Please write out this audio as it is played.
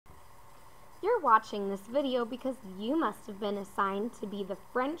watching this video because you must have been assigned to be the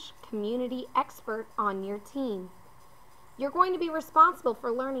French community expert on your team. You're going to be responsible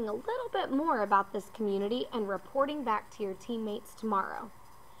for learning a little bit more about this community and reporting back to your teammates tomorrow.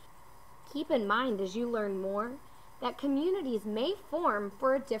 Keep in mind as you learn more that communities may form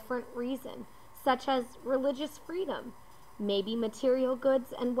for a different reason, such as religious freedom, maybe material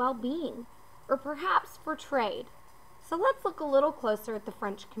goods and well-being, or perhaps for trade. So let's look a little closer at the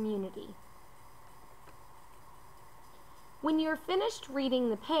French community. When you're finished reading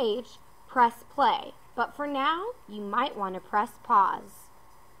the page, press play, but for now, you might want to press pause.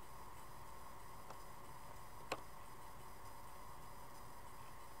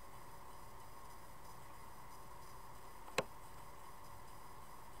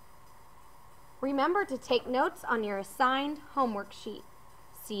 Remember to take notes on your assigned homework sheet.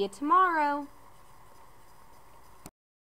 See you tomorrow.